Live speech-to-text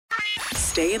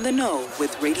Stay in the know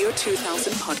with Radio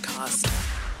 2000 podcast.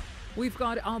 We've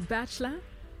got our bachelor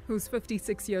who's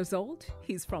 56 years old.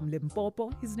 He's from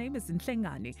Limpopo. His name is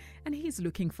Nhlegane and he's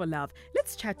looking for love.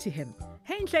 Let's chat to him.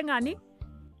 Hey, Nhlegane.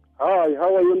 Hi,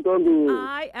 how are you, Ntombi?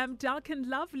 I am dark and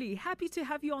lovely. Happy to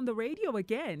have you on the radio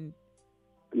again.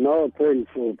 No,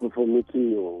 thanks for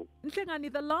meeting you.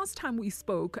 Nhlegane, the last time we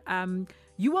spoke,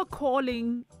 you were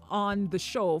calling on the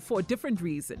show for a different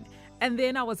reason. And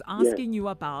then I was asking you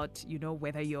about,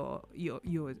 whether you're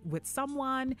with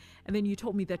someone, and then you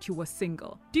told me that you were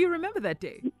single. Do you remember that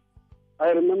day? I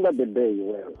remember the day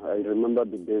well. I remember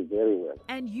the day very well.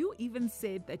 And you even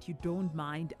said that you don't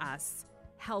mind us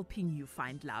helping you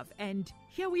find love. And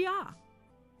here we are.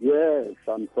 Yes,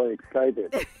 I'm so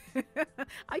excited.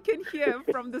 I can hear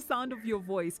from the sound of your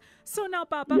voice. So now,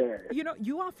 Baba,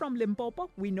 you are from Limpopo.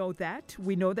 We know that.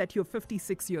 We know that you're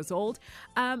 56 years old.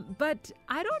 But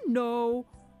I don't know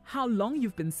how long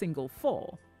you've been single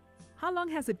for. How long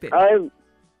has it been? I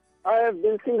have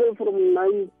been single from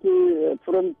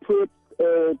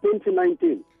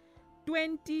 2019.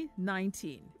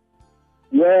 2019.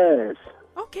 Yes.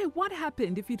 Okay, what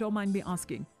happened, if you don't mind me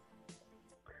asking?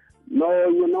 No,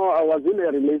 I was in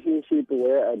a relationship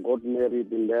where I got married,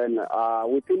 and then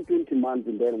within 20 months,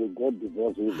 and then we got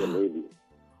divorced with the lady.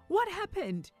 What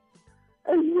happened?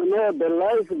 And the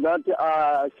life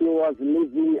that she was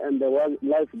living and the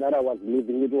life that I was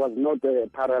living, it was not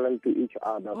parallel to each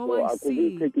other. Oh, so I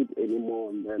couldn't take it anymore,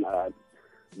 and then I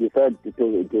decided to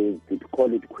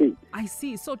call it quits. I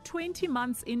see. So 20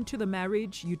 months into the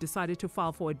marriage, you decided to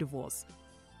file for a divorce.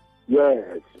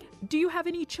 Yes. Do you have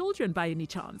any children by any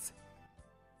chance?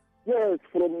 Yes,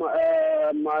 from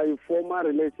my former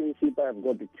relationship, I've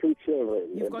got 2 children,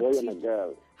 You've a got boy 2. and a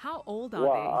girl. How old are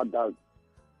they? Adult.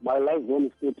 My last one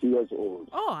is 30 years old.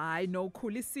 Oh, I know,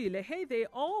 Kulisile. Hey, they're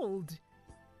old.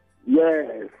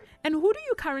 Yes. And who do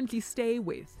you currently stay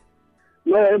with?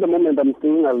 No, at the moment I'm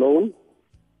staying alone.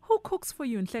 Who cooks for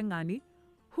you, Nhlegane?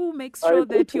 Who makes sure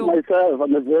that you're... I cook for myself.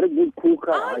 I'm a very good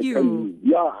cooker. Are you?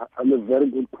 I'm a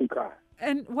very good cooker.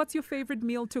 And what's your favorite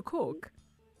meal to cook?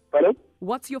 Pardon?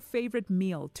 What's your favorite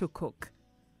meal to cook?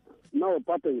 No,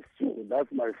 papa and stew. That's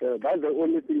my favorite. That's the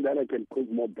only thing that I can cook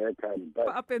more better.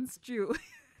 Papa and stew.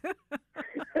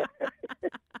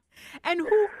 And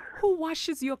who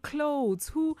washes your clothes?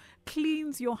 Who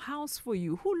cleans your house for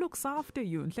you? Who looks after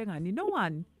you, Nhlegane? No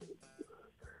one.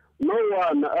 No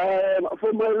one.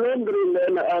 For my laundry,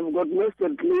 then I've got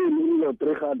Mr. Clean in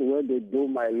Lotrechad where they do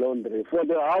my laundry. For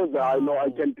the house, I know I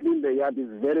can clean the yard.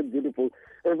 It's very beautiful.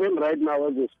 Even right now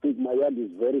as I speak, my yard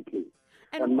is very clean.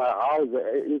 And my house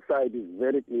inside is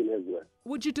very clean as well.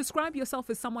 Would you describe yourself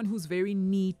as someone who's very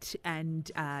neat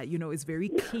and, is very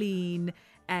clean?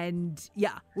 And,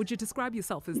 would you describe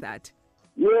yourself as that?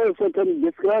 Yes, I can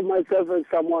describe myself as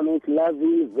someone who's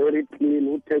loving, very clean,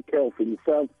 who takes care of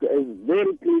himself, is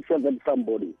very clean than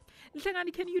somebody.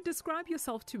 Nhlegane, can you describe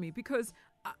yourself to me? Because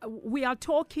we are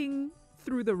talking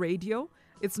through the radio.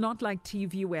 It's not like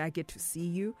TV where I get to see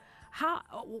you. How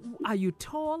are you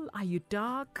tall? Are you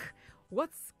dark?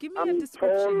 Give me a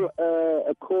description. I'm tall,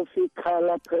 a coffee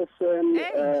color person.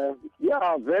 Hey.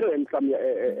 Very handsome.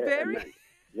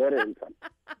 Very handsome.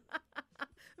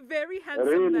 Very handsome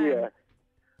really, man.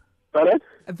 Pardon?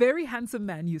 A very handsome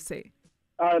man, you say?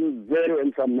 I'm very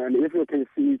handsome man. If you can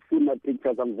see my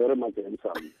pictures, I'm very much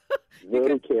handsome.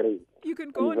 Very caring. You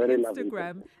can go on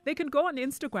Instagram. They can go on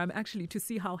Instagram, actually, to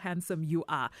see how handsome you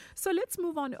are. So let's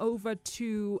move on over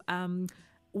to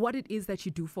what it is that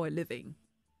you do for a living.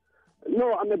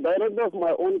 No, I'm a director of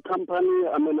my own company.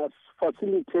 I'm a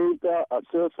facilitator, a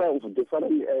assessor of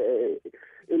different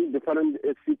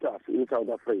cities in South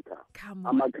Africa. Come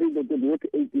on. I'm accredited with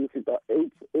 8 cities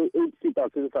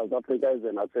in South Africa as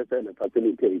an assessor and a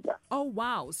facilitator. Oh,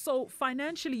 wow. So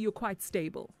financially, you're quite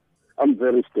stable. I'm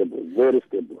very stable, very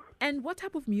stable. And what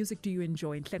type of music do you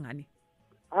enjoy, Nhlegane?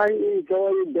 I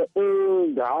enjoy the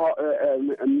old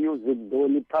music,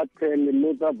 Dolly Parton,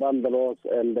 Luther Vandross,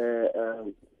 and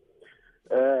the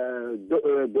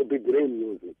Green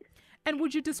music. And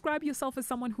would you describe yourself as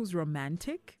someone who's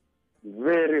romantic?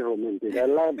 Very romantic. I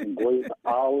love going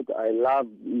out. I love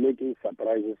making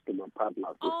surprises to my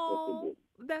partners. Oh,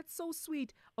 that's so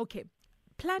sweet. Okay,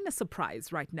 plan a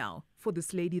surprise right now for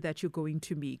this lady that you're going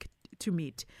to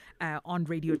meet on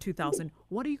Radio 2000.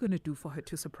 What are you going to do for her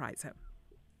to surprise her?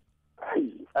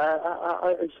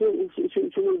 She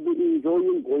will be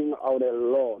enjoying going out a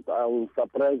lot. I will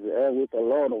surprise her with a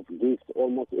lot of gifts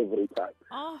almost every time.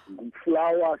 Oh.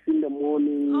 Flowers in the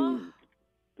morning,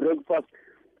 breakfast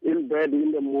in bed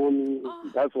in the morning.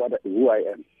 That's who I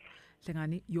am.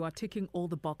 Nhlegane, you are ticking all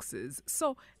the boxes.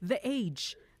 So the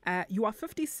age, You are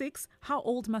 56. How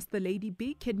old must the lady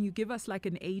be? Can you give us like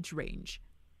an age range?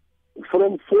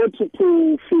 From 40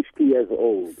 to 50 years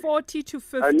old. 40 to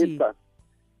 50. I need that.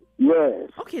 Yes.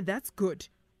 Okay, that's good.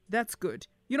 That's good.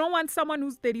 You don't want someone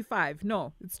who's 35.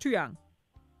 No, it's too young.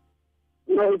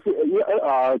 No, it's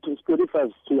 35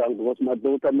 is too young because my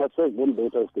firstborn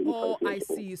daughter is 35 Oh, I years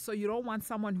old. see. So you don't want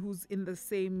someone who's in the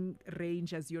same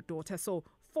range as your daughter. So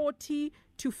 40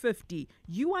 to 50.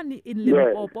 You are in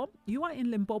Limpopo. Yes. You are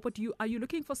in Limpopo. Are you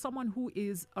looking for someone who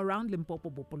is around Limpopo,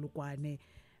 Bopolokwane,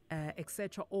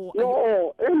 etc.? Or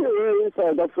no, anywhere in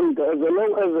South Africa, as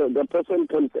long as the person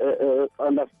can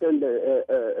understand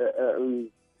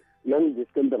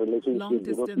long-distance relationship.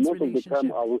 Because most of the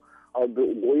time I'll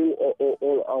be going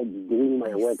all out doing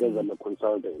my work as a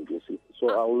consultant, you see. So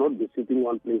I will not be sitting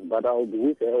one place, but I'll be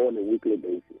with her on a weekly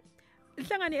basis.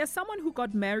 Nhlegane, as someone who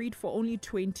got married for only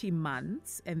 20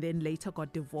 months and then later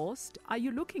got divorced, are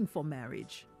you looking for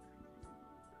marriage?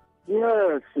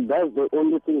 Yes, that's the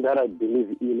only thing that I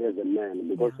believe in as a man,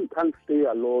 because you can't stay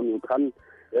alone, you can't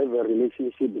have a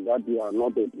relationship that you are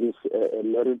not at least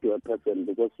married to a person,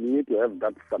 because you need to have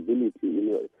that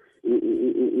stability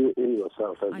in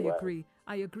yourself as well.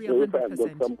 I agree So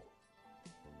 100%.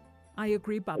 I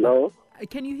agree, Baba. Hello?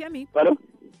 Can you hear me? Pardon?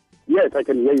 Yes, I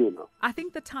can hear you now. I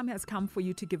think the time has come for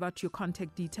you to give out your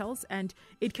contact details, and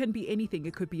it can be anything.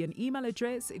 It could be an email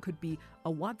address, it could be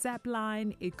a WhatsApp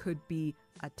line, it could be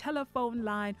a telephone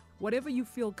line, whatever you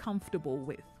feel comfortable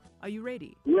with. Are you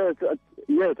ready? Yes,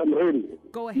 I'm ready.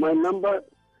 Go ahead. My number,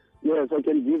 yes, I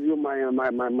can give you my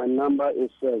number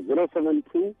is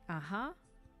 072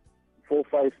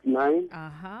 459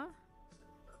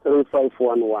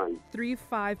 3511.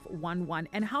 3511.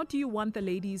 And how do you want the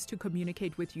ladies to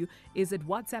communicate with you? Is it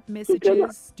WhatsApp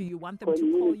messages? Do you want them to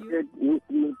call you? Communicate with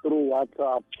me through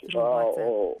WhatsApp,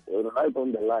 or right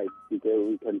on the line, because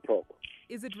we can talk.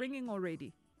 Is it ringing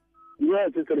already?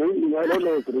 Yes, it's ringing. I don't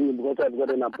know it's ringing because I've got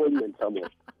an appointment somewhere.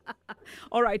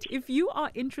 All right. If you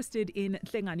are interested in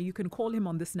Nhlegane, you can call him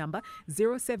on this number,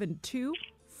 072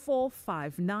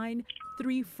 459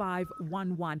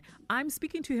 3511. I'm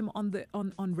speaking to him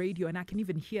on radio, and I can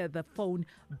even hear the phone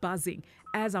buzzing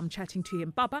as I'm chatting to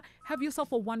him. Baba, have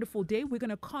yourself a wonderful day. We're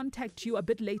going to contact you a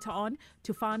bit later on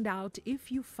to find out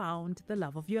if you found the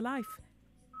love of your life.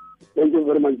 Thank you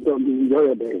very much, Tom. Enjoy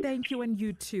your day. Thank you, and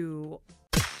you too.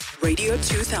 Radio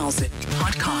 2000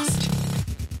 podcast.